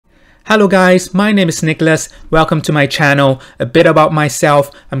Hello guys, my name is Nicholas. Welcome to my channel. A bit about myself.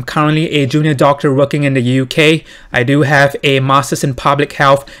 I'm currently a junior doctor working in the UK. I do have a master's in public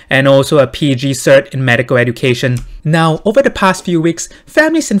health and also a PG cert in medical education. Now, over the past few weeks,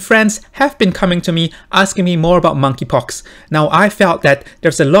 families and friends have been coming to me asking me more about monkeypox. Now, I felt that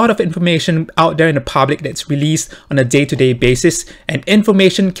there's a lot of information out there in the public that's released on a day-to-day basis, and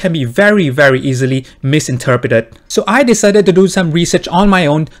information can be very easily misinterpreted. So I decided to do some research on my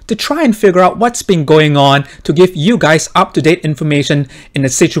own to try and figure out what's been going on to give you guys up-to-date information in the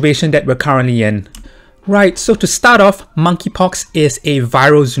situation that we're currently in. Right, so to start off, monkeypox is a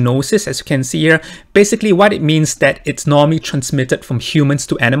viral zoonosis, as you can see here. Basically, what it means that it's normally transmitted from humans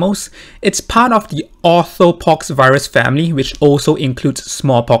to animals. It's part of the orthopox virus family, which also includes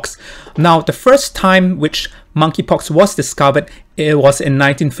smallpox. Now, the first time which monkeypox was discovered, it was in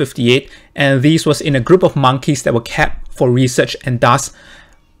 1958, and this was in a group of monkeys that were kept for research, and thus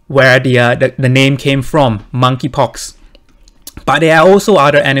where the name came from, monkeypox. But there are also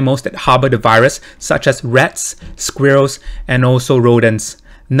other animals that harbor the virus, such as rats, squirrels, and also rodents.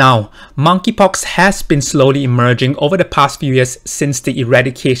 Now, monkeypox has been slowly emerging over the past few years since the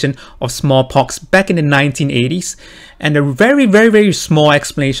eradication of smallpox back in the 1980s. And a very small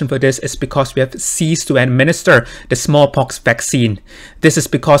explanation for this is because we have ceased to administer the smallpox vaccine. This is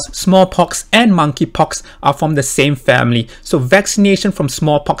because smallpox and monkeypox are from the same family. So vaccination from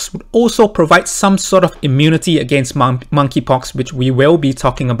smallpox would also provide some sort of immunity against monkeypox, which we will be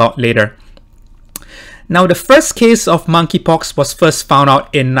talking about later. Now, the first case of monkeypox was first found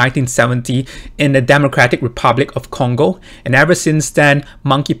out in 1970 in the Democratic Republic of Congo, and ever since then,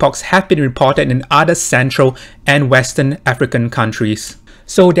 monkeypox have been reported in other Central and Western African countries.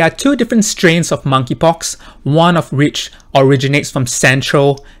 So there are two different strains of monkeypox, one of which originates from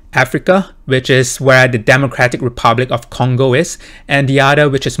Central Africa, which is where the Democratic Republic of Congo is, and the other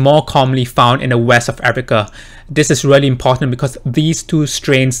which is more commonly found in the west of Africa. This is really important because these two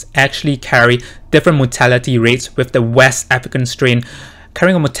strains actually carry different mortality rates, with the West African strain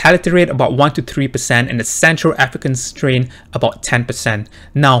carrying a mortality rate about 1 to 3% and the Central African strain about 10%.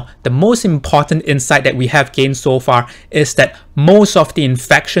 Now, the most important insight that we have gained so far is that most of the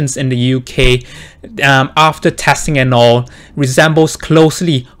infections in the UK, after testing and all, resembles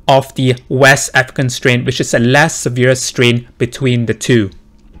closely of the West African strain, which is a less severe strain between the two.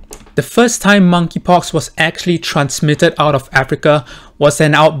 The first time monkeypox was actually transmitted out of Africa was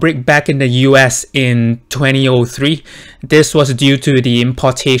an outbreak back in the US in 2003. This was due to the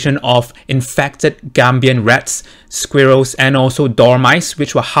importation of infected Gambian rats, squirrels, and also dormice,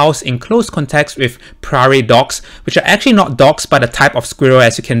 which were housed in close contact with prairie dogs, which are actually not dogs but a type of squirrel,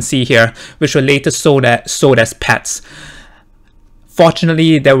 as you can see here, which were later sold as pets.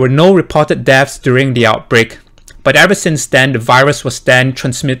 Fortunately, there were no reported deaths during the outbreak. But ever since then, the virus was then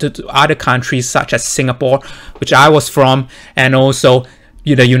transmitted to other countries such as Singapore, which I was from, and also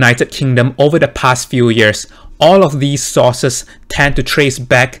the United Kingdom over the past few years. All of these sources tend to trace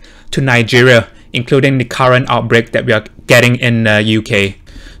back to Nigeria, including the current outbreak that we are getting in the UK.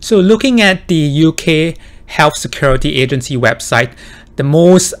 So looking at the UK Health Security Agency website, the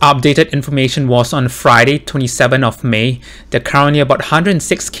most updated information was on Friday, 27th of May. There are currently about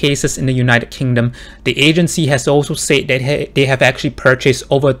 106 cases in the United Kingdom. The agency has also said that they have actually purchased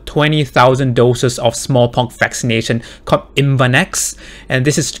over 20,000 doses of smallpox vaccination called Imvanex, and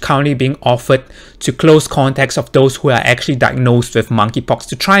this is currently being offered to close contacts of those who are actually diagnosed with monkeypox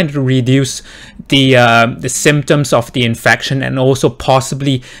to try and reduce the symptoms of the infection and also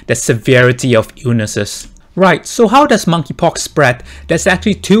possibly the severity of illnesses. Right, so how does monkeypox spread? There's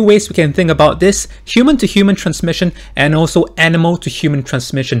actually two ways we can think about this: human-to-human transmission and also animal-to-human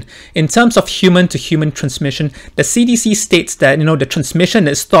transmission. In terms of human-to-human transmission, the CDC states that the transmission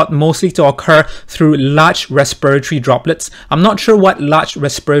is thought mostly to occur through large respiratory droplets. I'm not sure what large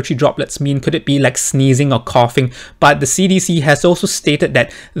respiratory droplets mean. Could it be like sneezing or coughing? But the CDC has also stated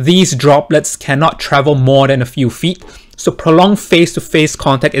that these droplets cannot travel more than a few feet. So prolonged face-to-face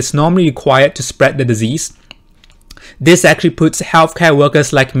contact is normally required to spread the disease. This actually puts healthcare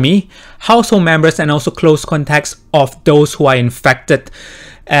workers like me, household members, and also close contacts of those who are infected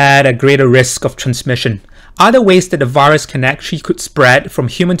at a greater risk of transmission. Other ways that the virus could spread from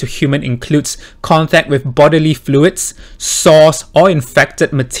human to human includes contact with bodily fluids, sores, or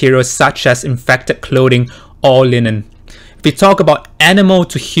infected materials such as infected clothing or linen. If we talk about animal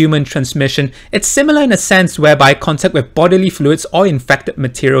to human transmission, it's similar in a sense whereby contact with bodily fluids or infected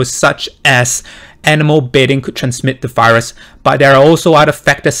materials such as animal bedding could transmit the virus, but there are also other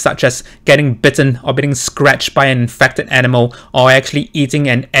factors such as getting bitten or being scratched by an infected animal, or actually eating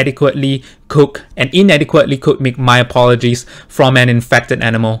an inadequately cooked, my apologies, from an infected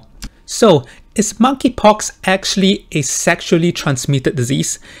animal. So, is monkeypox actually a sexually transmitted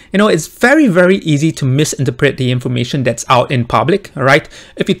disease? You know, it's very easy to misinterpret the information that's out in public, alright?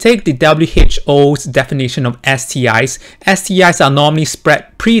 If you take the WHO's definition of STIs, STIs are normally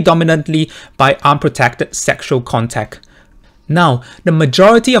spread predominantly by unprotected sexual contact. Now, the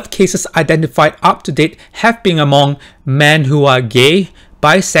majority of cases identified up to date have been among men who are gay,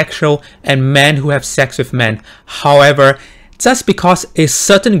 bisexual, and men who have sex with men. However, just because a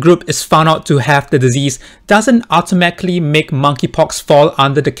certain group is found out to have the disease doesn't automatically make monkeypox fall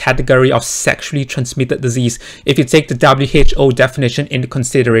under the category of sexually transmitted disease if you take the WHO definition into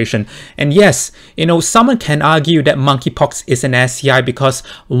consideration. And yes, you know, someone can argue that monkeypox is an STI because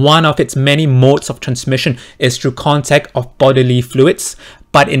one of its many modes of transmission is through contact of bodily fluids.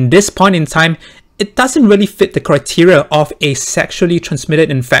 But in this point in time, it doesn't really fit the criteria of a sexually transmitted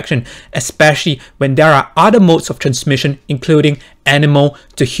infection, especially when there are other modes of transmission, including animal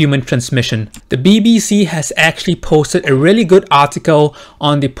to human transmission. The BBC has actually posted a really good article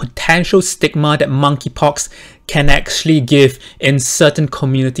on the potential stigma that monkeypox can actually give in certain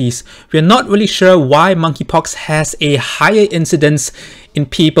communities. We're not really sure why monkeypox has a higher incidence in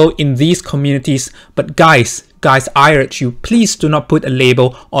people in these communities, but guys, I urge you, please do not put a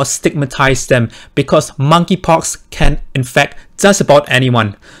label or stigmatize them, because monkeypox can infect just about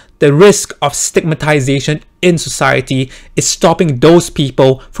anyone. The risk of stigmatization in society is stopping those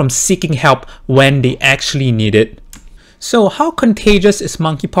people from seeking help when they actually need it. So how contagious is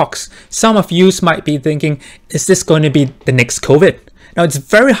monkeypox? Some of you might be thinking, is this going to be the next COVID? Now, it's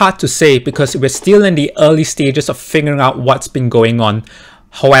very hard to say because we're still in the early stages of figuring out what's been going on.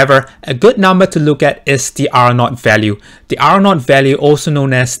 However, a good number to look at is the R0 value. The R0 value, also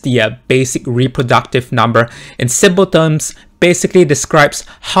known as the basic reproductive number, in simple terms, basically describes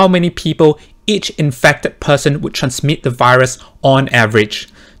how many people each infected person would transmit the virus on average.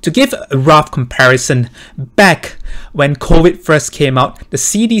 To give a rough comparison, back when COVID first came out, the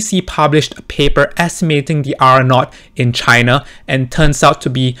CDC published a paper estimating the R0 in China, and turns out to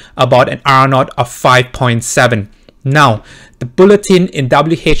be about an R0 of 5.7. Now, the bulletin in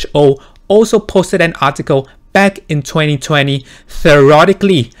WHO also posted an article back in 2020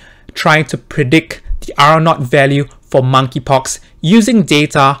 theoretically trying to predict the R0 value for monkeypox using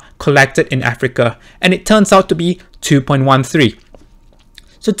data collected in Africa, and it turns out to be 2.13.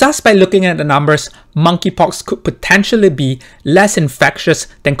 So just by looking at the numbers, monkeypox could potentially be less infectious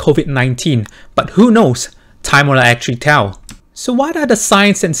than COVID-19, but who knows? Time will actually tell. So what are the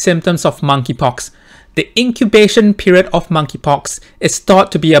signs and symptoms of monkeypox? The incubation period of monkeypox is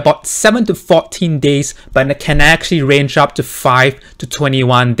thought to be about 7 to 14 days, but it can actually range up to 5 to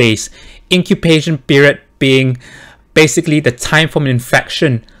 21 days. Incubation period being basically the time from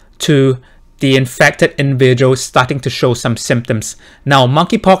infection to the infected individual starting to show some symptoms. Now,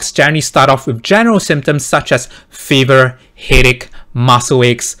 monkeypox generally start off with general symptoms such as fever, headache, muscle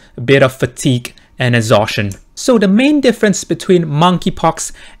aches, a bit of fatigue, and exhaustion. So the main difference between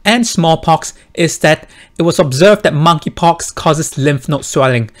monkeypox and smallpox is that it was observed that monkeypox causes lymph node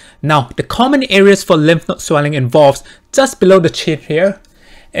swelling. Now, the common areas for lymph node swelling involves just below the chin here,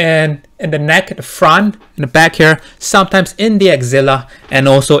 and in the neck, the front, and the back here, sometimes in the axilla, and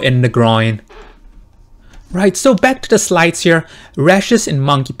also in the groin. Right, so back to the slides here. Rashes in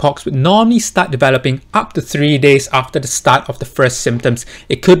monkeypox would normally start developing up to 3 days after the start of the first symptoms.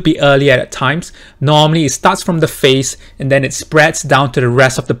 It could be earlier at times. Normally it starts from the face and then it spreads down to the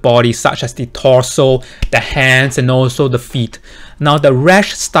rest of the body, such as the torso, the hands, and also the feet. Now the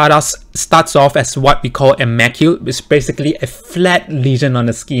rash starts off as what we call a macule, which is basically a flat lesion on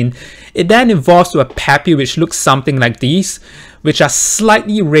the skin. It then evolves to a papule, which looks something like these, which are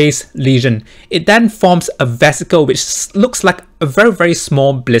slightly raised lesion. It then forms a vesicle, which looks like a very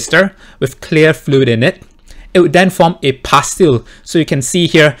small blister with clear fluid in it. It would then form a pustule. So you can see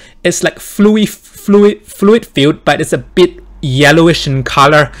here, it's like fluid filled, but it's a bit yellowish in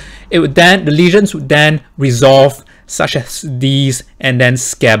color. The lesions would then resolve, such as these, and then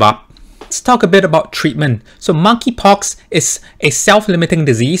scab up. Let's talk a bit about treatment. So monkeypox is a self-limiting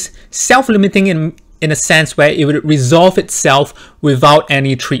disease. Self-limiting in a sense where it would resolve itself without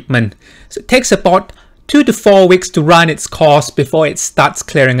any treatment. So it takes about 2 to 4 weeks to run its course before it starts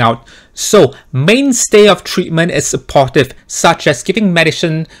clearing out. So mainstay of treatment is supportive, such as giving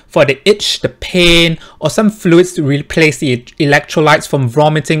medicine for the itch, the pain, or some fluids to replace the electrolytes from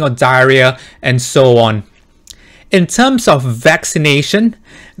vomiting or diarrhea, and so on. In terms of vaccination,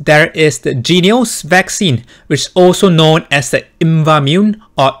 there is the Jynneos vaccine, which is also known as the infamune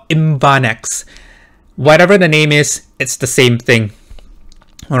or Imvanex. Whatever the name is, it's the same thing.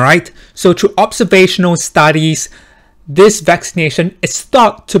 Alright, so through observational studies, this vaccination is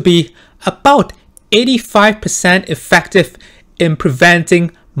thought to be about 85% effective in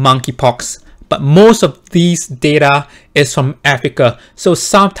preventing monkeypox. But most of these data is from Africa, so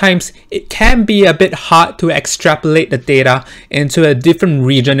sometimes it can be a bit hard to extrapolate the data into a different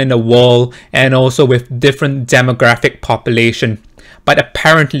region in the world and also with different demographic population. But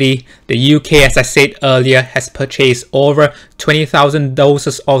apparently the UK, as I said earlier, has purchased over 20,000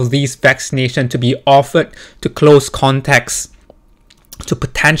 doses of these vaccination to be offered to close contacts to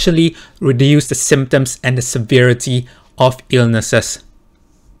potentially reduce the symptoms and the severity of illnesses.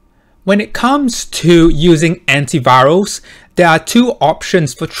 When it comes to using antivirals, there are two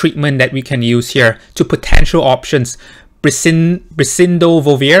options for treatment that we can use here, two potential options,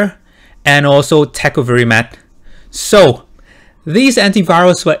 brincidofovir and also tecovirimat. So these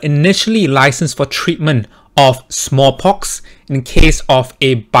antivirals were initially licensed for treatment of smallpox in case of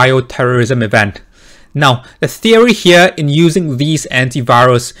a bioterrorism event. Now, the theory here in using these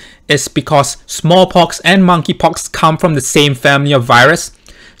antivirals is because smallpox and monkeypox come from the same family of virus.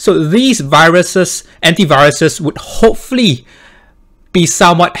 So these antiviruses would hopefully be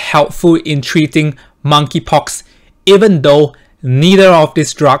somewhat helpful in treating monkeypox, even though neither of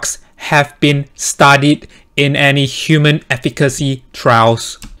these drugs have been studied in any human efficacy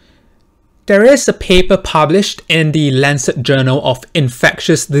trials. There is a paper published in the Lancet Journal of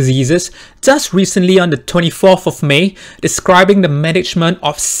Infectious Diseases just recently on the 24th of May describing the management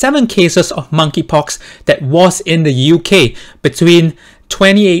of 7 cases of monkeypox that was in the UK between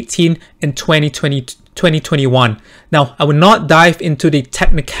 2018 and 2021. Now, I will not dive into the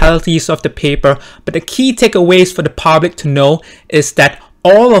technicalities of the paper, but the key takeaways for the public to know is that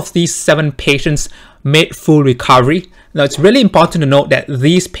all of these 7 patients made full recovery. Now, it's really important to note that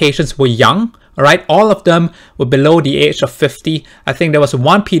these patients were young, all right? All of them were below the age of 50. I think there was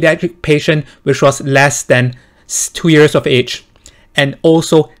one pediatric patient which was less than 2 years of age. And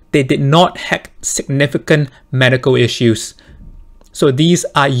also, they did not have significant medical issues. So these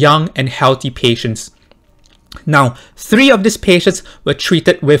are young and healthy patients. Now, 3 of these patients were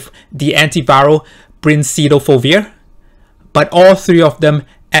treated with the antiviral brincidofovir, but all 3 of them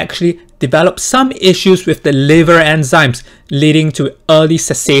actually developed some issues with the liver enzymes, leading to early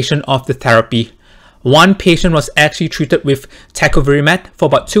cessation of the therapy. One patient was actually treated with tecovirimat for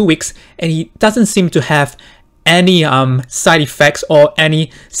about 2 weeks, and he doesn't seem to have any side effects or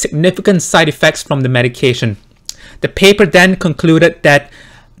any significant side effects from the medication. The paper then concluded that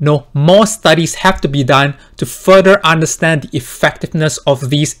more studies have to be done to further understand the effectiveness of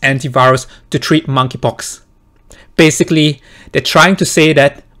these antivirals to treat monkeypox. Basically, what they're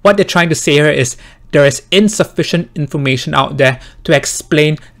trying to say here is there is insufficient information out there to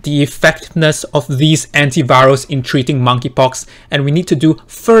explain the effectiveness of these antivirals in treating monkeypox, and we need to do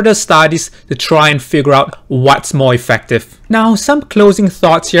further studies to try and figure out what's more effective. Now, some closing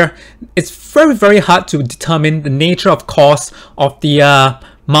thoughts here. It's very hard to determine the nature of cause of the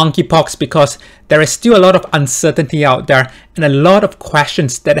monkeypox because there is still a lot of uncertainty out there and a lot of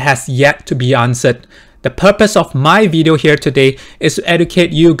questions that has yet to be answered. The purpose of my video here today is to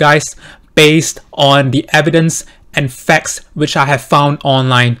educate you guys based on the evidence and facts which I have found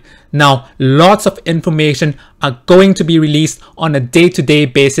online. Now, lots of information are going to be released on a day-to-day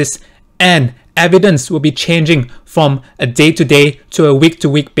basis, and evidence will be changing from a day-to-day to a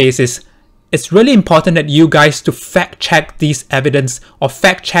week-to-week basis. It's really important that you guys to fact check these evidence or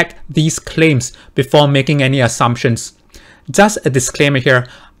fact check these claims before making any assumptions. Just a disclaimer here,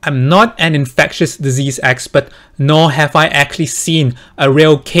 I'm not an infectious disease expert, nor have I actually seen a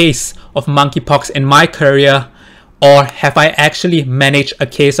real case of monkeypox in my career, or have I actually managed a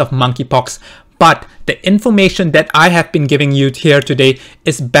case of monkeypox. But the information that I have been giving you here today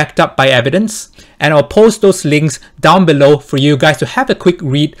is backed up by evidence, and I'll post those links down below for you guys to have a quick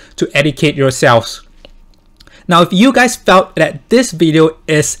read to educate yourselves. Now, if you guys felt that this video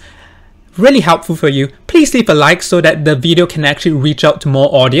is really helpful for you, please leave a like so that the video can actually reach out to more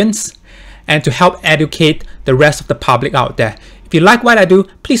audience and to help educate the rest of the public out there. If you like what I do,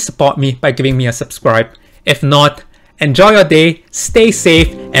 please support me by giving me a subscribe. If not, enjoy your day, stay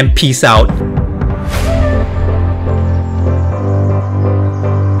safe, and peace out.